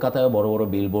নিয়ে কলকাতায় বড় বড়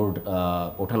বিলবোর্ড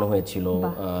ওঠানো হয়েছিল।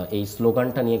 এই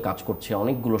স্লোগানটা নিয়ে কাজ করছে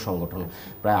অনেকগুলো সংগঠন,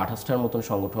 প্রায় 28টার মতন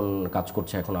সংগঠন কাজ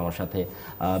করছে এখন আমার সাথে।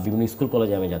 বিভিন্ন স্কুল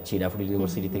কলেজে আমি যাচ্ছি, ড্যাফোডিল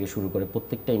ইউনিভার্সিটি থেকে শুরু করে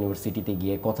প্রত্যেকটা ইউনিভার্সিটিতে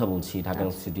গিয়ে কথা বলছি, ঢাকা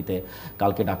ইউনিভার্সিটিতে,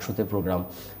 কালকে ডাকসুতে প্রোগ্রাম।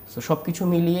 সো সব কিছু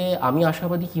মিলিয়ে আমি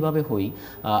আশাবাদী কিভাবে হই,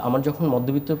 আমার যখন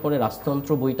মধ্যবিত্তের পরে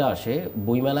রাজতন্ত্র বইটা আসে,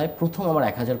 বইমেলায় প্রথম আমার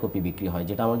 1000 কপি বিক্রি হয়,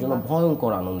 যেটা আমার জন্য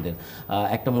ভয়ঙ্কর আনন্দের।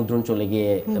 একটা মুদ্রণ চলে গিয়ে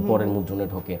পরের মুদ্রণে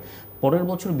ঢোকে। পরের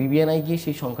বছর বিবিএনআই গিয়ে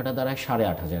সেই সংখ্যাটা দাঁড়ায়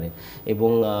 8500-এ এবং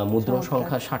মুদ্রণ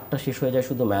সংখ্যা 60টা শেষ হয়ে যায়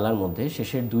শুধু মেলার মধ্যে।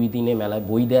 শেষের 2 দিনে মেলায়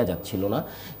বই দেওয়া যাচ্ছিল না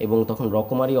এবং তখন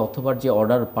রকমারি অথবা যে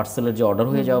অর্ডার, পার্সেলের যে অর্ডার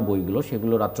হয়ে যাওয়া বইগুলো,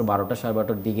 সেগুলো রাত্র 12টা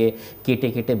 12:30টার দিকে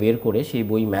কেটে বের করে সেই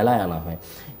বই মেলায় আনা হয়।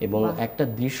 এবং একটা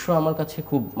দৃশ্য আমার কাছে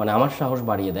খুব, আমার সাহস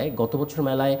বাড়িয়ে দেয়। গত বছর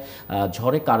মেলায়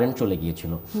ঝড়ে কারেন্ট চলে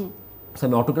গিয়েছিল।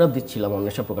 আমি অটোগ্রাফ দিচ্ছিলাম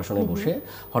অন্বেষা প্রকাশনে বসে,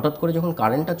 হঠাৎ করে যখন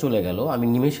কারেন্টটা চলে গেল, আমি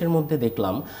নিমেষের মধ্যে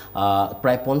দেখলাম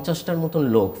প্রায় 50টার মতন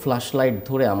লোক ফ্ল্যাশ লাইট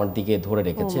ধরে আমার দিকে ধরে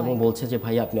রেখেছে এবং বলছে যে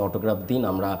ভাই আপনি অটোগ্রাফ দিন,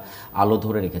 আমরা আলো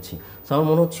ধরে রেখেছি। তো আমার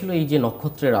মনে হচ্ছিল এই যে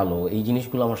নক্ষত্রের আলো, এই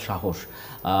জিনিসগুলো আমার সাহস।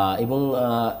 এবং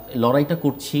লড়াইটা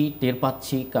করছি, টের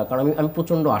পাচ্ছি, কারণ আমি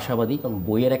প্রচণ্ড আশাবাদী, কারণ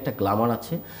বইয়ের একটা গ্ল্যামার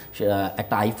আছে,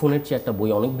 একটা আইফোনের চেয়ে একটা বই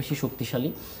অনেক বেশি শক্তিশালী।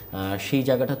 সেই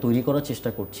জায়গাটা তৈরি করার চেষ্টা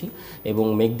করছি এবং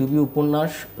মেঘডুবি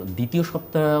উপন্যাস দ্বিতীয়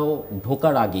সপ্তাহ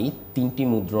ঢোকার আগেই 3টি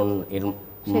মুদ্রণ এর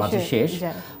মাঝে শেষ।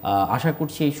 আশা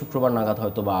করছি এই শুক্রবার নাগাদ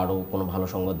হয়তো বা আরও কোনো ভালো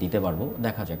সংবাদ দিতে পারবো,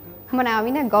 দেখা যাক।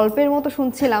 আমি না গল্পের মতো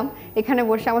শুনছিলাম এখানে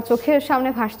বসে, আমার চোখের সামনে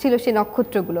ভাসছিল সেই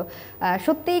নক্ষত্রগুলো।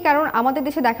 সত্যিই, কারণ আমাদের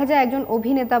দেশে দেখা যায় একজন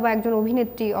অভিনেতা বা একজন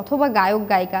অভিনেত্রী অথবা গায়ক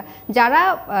গায়িকা যারা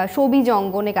শোবিজ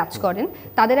অঙ্গনে কাজ করেন,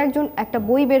 তাদের একটা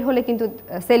বই বের হলে কিন্তু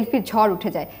সেলফির ঝড় উঠে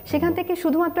যায়। সেখান থেকে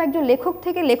শুধুমাত্র একজন লেখক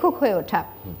থেকে লেখক হয়ে ওঠা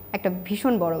একটা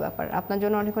ভীষণ বড় ব্যাপার। আপনার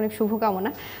জন্য অনেক অনেক শুভকামনা।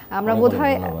 আমরা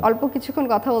বোধহয় অল্প কিছুক্ষণ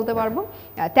কথা বলতে পারবো।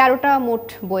 13টা মোট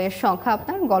বইয়ের সংখ্যা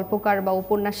আপনার, গল্পকার বা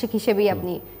ঔপন্যাসিক হিসেবেই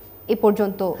আপনি এ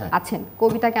পর্যন্ত আছেন,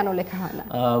 কবিতা কেন লেখা হয় না?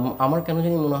 আমার কেন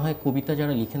জানি মনে হয় কবিতা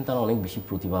যারা লিখেন তারা অনেক বেশি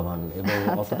প্রতিভাবান এবং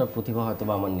অতটা প্রতিভা হয়তো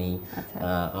বা আমার নেই।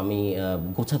 আমি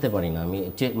গোছাতে পারি না। আমি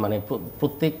মানে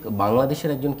প্রত্যেক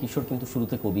বাংলাদেশের একজন কিশোর কিন্তু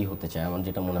শুরুতে কবি হতে চায়, আমার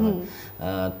যেটা মনে হয়।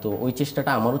 তো ওই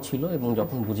চেষ্টাটা আমারও ছিল এবং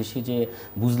যখন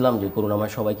বুঝলাম যে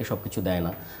করুণাময় সবাইকে সবকিছু দেয়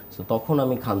না, তো তখন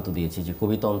আমি ক্ষান্ত দিয়েছি যে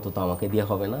কবিতা অন্তত আমাকে দিয়ে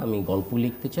হবে না, আমি গল্প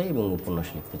লিখতে চাই এবং উপন্যাস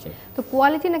লিখতে চাই। তো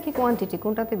কোয়ালিটি নাকি কোয়ান্টিটি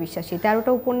কোনটাতে বিশ্বাসী?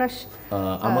 13টা উপন্যাস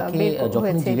আমাকে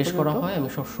যখন জিজ্ঞেস করা হয় আমি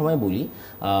সবসময় বলি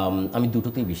আমি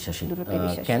দুটোতেই বিশ্বাসী।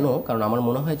 কেন? কারণ আমার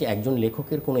মনে হয় যে একজন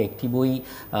লেখকের কোনো একটি বই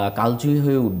কালজয়ী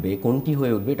হয়ে উঠবে, কোনটি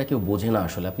হয়ে উঠবে এটা কেউ বোঝে না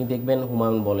আসলে। আপনি দেখবেন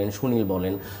হুমায়ুন বলেন, সুনীল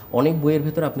বলেন, অনেক বইয়ের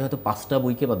ভেতরে আপনি হয়তো 5টা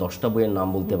বইকে বা 10টা বইয়ের নাম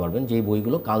বলতে পারবেন যে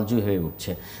বইগুলো কালজয়ী হয়ে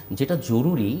উঠছে। যেটা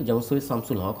জরুরি, যেমন সৈয়দ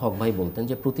শামসুল হক ভাই বলতেন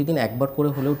যে প্রতিদিন একবার করে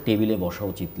হলেও টেবিলে বসা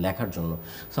উচিত লেখার জন্য।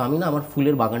 সো আমি না আমার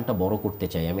ফুলের বাগানটা বড় করতে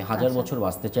চাই, আমি 1000 বছর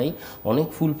বাঁচতে চাই, অনেক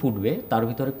ফুল ফুটবে, তার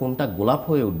ভিতরে কোনটা গোলাপ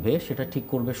হয়ে উঠবে সেটা ঠিক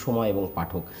করবে সময় এবং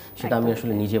পাঠক, সেটা আমি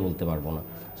আসলে নিজে বলতে পারবো না।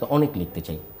 সো অনেক লিখতে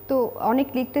চাই। তো অনেক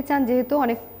লিখতে চান যেহেতু,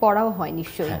 অনেক পড়াও হয়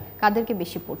নিশ্চয়ই, কাদেরকে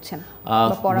বেশি পড়ছেন?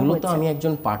 মূলত আমি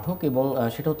একজন পাঠক এবং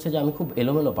সেটা হচ্ছে যে আমি খুব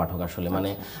এলোমেলো পাঠক আসলে। মানে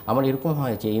আমার এরকম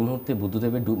হয় যে এই মুহূর্তে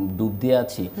বুদ্ধদেবের ডুব দিয়ে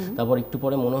আছি, তারপর একটু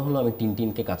পরে মনে হলো আমি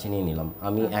টিনটিনকে কাছে নিয়ে নিলাম।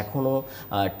 আমি এখনও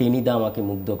টেনিদা আমাকে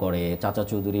মুগ্ধ করে, চাচা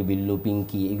চৌধুরী, বিল্লু,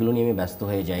 পিঙ্কি, এগুলো নিয়ে আমি ব্যস্ত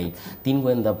হয়ে যাই। 3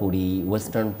 গোয়েন্দা পড়ি,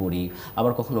 ওয়েস্টার্ন পড়ি,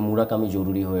 আবার কখনো মুরাকামি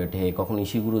জরুরি হয়ে ওঠে, কখনো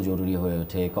ইশিগুরো জরুরি হয়ে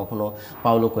ওঠে, কখনো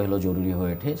পাওলো কোয়েলো জরুরি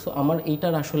হয়ে ওঠে। সো আমার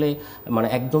এইটার আসলে মানে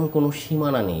একদম কোনো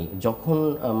সীমানা নেই। যখন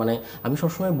মানে আমি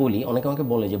সবসময় বলি, অনেকে আমাকে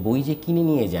বলে যে বই যে কিনে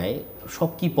নিয়ে যায় সব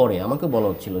কি পড়ে, আমাকে বলা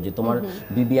হচ্ছিল যে তোমার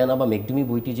বিবিয়ানা বা মেকডুমি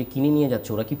বইটি যে কিনে নিয়ে যাচ্ছে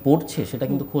ওরা কি পড়ছে সেটা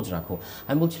কিন্তু খোঁজ রাখো।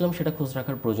 আমি বলছিলাম সেটা খোঁজ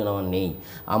রাখার প্রয়োজন আমার নেই,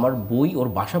 আমার বই ওর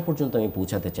বাসা পর্যন্ত আমি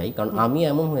পৌঁছাতে চাই। কারণ আমি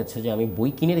এমন হয়েছে যে আমি বই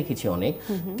কিনে রেখেছি অনেক,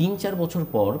 3-4 বছর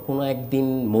পর কোনো একদিন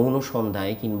মৌন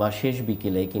সন্ধ্যায় কিংবা শেষ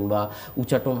বিকেলে কিংবা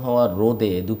উচাটন হওয়ার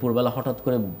রোদে দুপুরবেলা হঠাৎ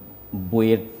করে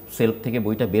বইয়ের সেলফ থেকে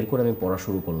বইটা বের করে আমি পড়া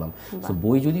শুরু করলাম। তো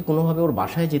বই যদি কোনোভাবে ওর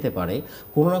বাসায় যেতে পারে,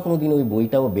 কোনো না কোনো দিন ওই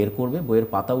বইটাও বের করবে, বইয়ের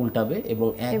পাতা উল্টাবে এবং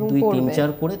 1, 2, 3,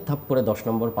 4 করে থাপ করে 10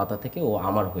 নম্বর পাতা থেকে ও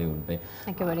আমার হয়ে উঠবে।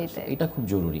 একেবারে এটা খুব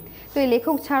জরুরি। তো এই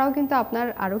লেখক ছাড়াও কিন্তু আপনার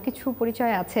আরও কিছু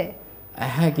পরিচয় আছে।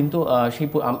 হ্যাঁ, কিন্তু সেই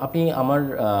আপনি আমার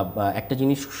একটা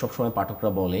জিনিস সবসময় পাঠকরা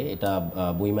বলে, এটা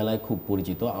বইমেলায় খুব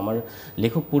পরিচিত, আমার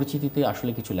লেখক পরিচিতিতে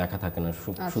আসলে কিছু লেখা থাকে না,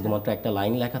 শুধুমাত্র একটা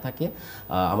লাইন লেখা থাকে,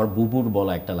 আমার বুবুর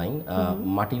বলা একটা লাইন,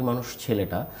 মাটির মানুষ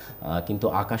ছেলেটা কিন্তু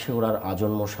আকাশে ওড়ার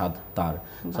আজন্ম স্বাদ তার।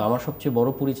 তো আমার সবচেয়ে বড়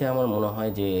পরিচয় আমার মনে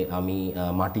হয় যে আমি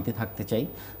মাটিতে থাকতে চাই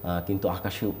কিন্তু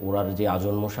আকাশে ওড়ার যে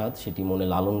আজন্ম স্বাদ সেটি মনে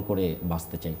লালন করে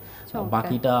বাঁচতে চাই।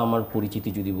 বাকিটা আমার পরিচিতি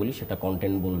যদি বলি সেটা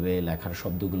কন্টেন্ট বলবে, লেখার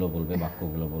শব্দগুলো বলবে,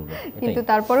 বাক্যগুলো বলবে। কিন্তু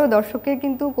তারপরেও দর্শকের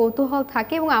কিন্তু কৌতূহল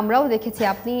থাকে এবং আমরাও দেখেছি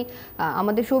আপনি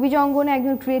আমাদের ছবিজ অঙ্গনে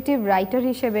একজন ক্রিয়েটিভ রাইটার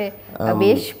হিসেবে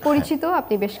বেশ পরিচিত।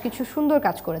 আপনি বেশ কিছু সুন্দর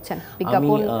কাজ করেছেন।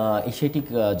 বিজ্ঞাপন এশিয়াটিক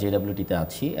জেডব্লিউটিতে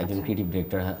আছি, একজন ক্রিয়েটিভ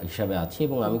ডিরেক্টর হিসাবে আছি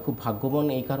এবং আমি খুব ভাগ্যবান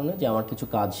এই কারণে যে আমার কিছু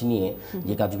কাজ নিয়ে,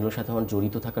 যে কাজগুলোর সাথে আমার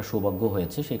জড়িত থাকার সৌভাগ্য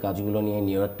হয়েছে, সেই কাজগুলো নিয়ে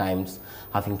new York Times,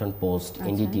 Huffington post,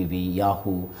 NDTV,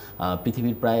 Yahoo,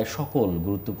 পৃথিবীর প্রায় সকল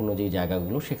গুরুত্বপূর্ণ যে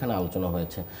জায়গাগুলো সেখানে আলোচনা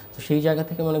হয়েছে। তো সেই জায়গা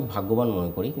থেকে আমি অনেক ভাগ্যবান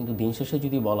মনে করি। কিন্তু দিন শেষে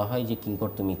যদি বলা হয় যে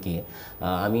কিঙ্কর তুমি কে,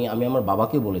 আমি আমার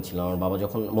বাবাকেও বলেছিলাম, আমার বাবা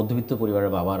যখন মধ্যবিত্ত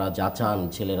পরিবারের বাবারা যা চান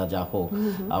ছেলেরা যা হোক,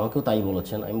 আমাকেও তাই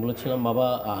বলেছেন। আমি বলেছিলাম বাবা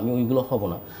আমি ওইগুলো হব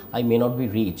না, I may not be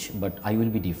rich but I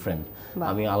will be different.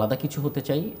 আমি আলাদা কিছু হতে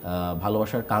চাই,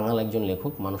 ভালোবাসার কাঙাল একজন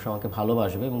লেখক, মানুষ আমাকে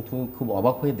ভালোবাসবে এবং তুমি খুব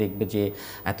অবাক হয়ে দেখবে যে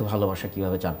এত ভালোবাসা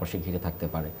কিভাবে চারপাশে ঘিরে থাকতে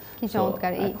পারে। কি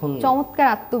চমৎকার, এই চমৎকার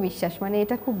আত্মবিশ্বাস, মানে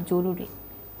এটা খুব জরুরি,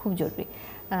 খুব জরুরি।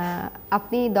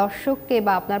 আপনি দর্শককে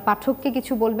বা আপনার পাঠককে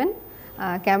কিছু বলবেন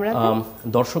ক্যামেরাতে?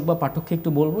 দর্শক বা পাঠককে একটু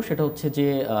বলবো, সেটা হচ্ছে যে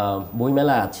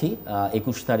বইমেলায় আছি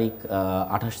 21 তারিখ,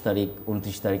 28 তারিখ,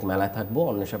 29 তারিখ মেলায় থাকবো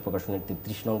অন্বেষা প্রকাশনের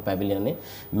 33 নং প্যাভিলিয়নে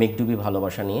মেঘডুবি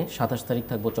ভালোবাসা নিয়ে। 27 তারিখ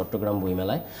থাকবো চট্টগ্রাম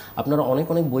বইমেলায়। আপনারা অনেক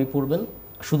অনেক বই পড়বেন,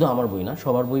 শুধু আমার বই না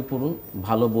সবার বই পড়ুন,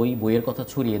 ভালো বইয়ের কথা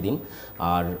ছড়িয়ে দিন।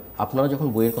 আর আপনারা যখন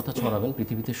বইয়ের কথা ছড়াবেন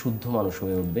পৃথিবীতে শুদ্ধ মানুষ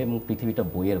হয়ে উঠবে এবং পৃথিবীটা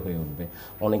বইয়ের হয়ে উঠবে।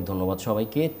 অনেক ধন্যবাদ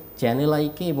সবাইকে, চ্যানেল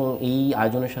আইকে এবং এই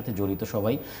আয়োজনের সাথে জড়িত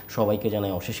সবাইকে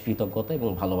জানাই অশেষ কৃতজ্ঞতা এবং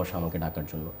ভালোবাসা আমাকে ডাকার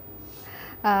জন্য।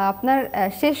 আপনার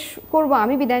শেষ করব,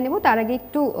 আমি বিদায় নেব, তার আগে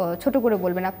একটু ছোট করে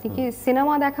বলবেন আপনি কি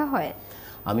সিনেমা দেখা হয়?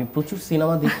 আমি প্রচুর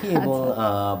সিনেমা দেখি এবং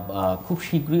খুব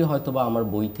শীঘ্রই হয়তো বা আমার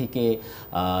বই থেকে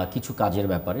কিছু কাজের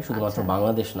ব্যাপারে, শুধুমাত্র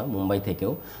বাংলাদেশ না মুম্বাই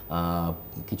থেকেও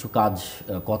কিছু কাজ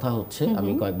কথা হচ্ছে।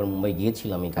 আমি কয়েকবার মুম্বাই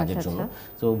গিয়েছিলাম এই কাজের জন্য।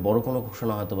 তো বড় কোনো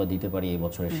ঘোষণা হয়তো বা দিতে পারি এই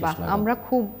বছরের শেষ নাগাদ। আমরা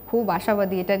খুব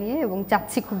আশাবাদী এটা নিয়ে এবং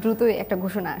চাচ্ছি খুব দ্রুতই একটা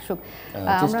ঘোষণা আসুক।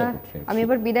 আমি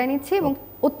এবার বিদায় নিচ্ছি এবং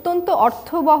অত্যন্ত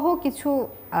অর্থবহ কিছু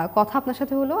কথা আপনার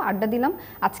সাথে হলো, আড্ডা দিলাম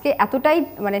আজকে, এতটাই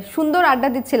মানে সুন্দর আড্ডা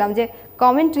দিচ্ছিলাম যে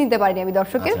কমেন্ট নিতে পারিনি আমি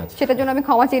দর্শকের, সেটার জন্য আমি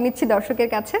ক্ষমা চেয়ে নিচ্ছি দর্শকের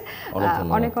কাছে।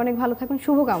 অনেক অনেক ভালো থাকুন,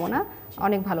 শুভকামনা।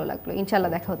 অনেক ভালো লাগলো,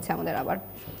 ইনশাল্লাহ দেখা হচ্ছে আমাদের আবার।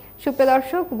 সুপ্রিয়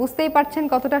দর্শক, বুঝতেই পারছেন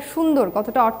কতটা সুন্দর,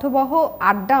 কতটা অর্থবহ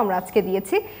আড্ডা আমরা আজকে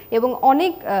দিয়েছি এবং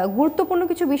অনেক গুরুত্বপূর্ণ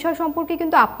কিছু বিষয় সম্পর্কে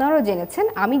কিন্তু আপনারাও জেনেছেন,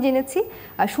 আমি জেনেছি,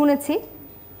 শুনেছি।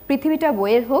 পৃথিবীটা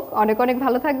বইয়ের হোক। অনেক অনেক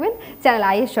ভালো থাকবেন, চ্যানেল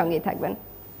আই'র সঙ্গেই থাকবেন।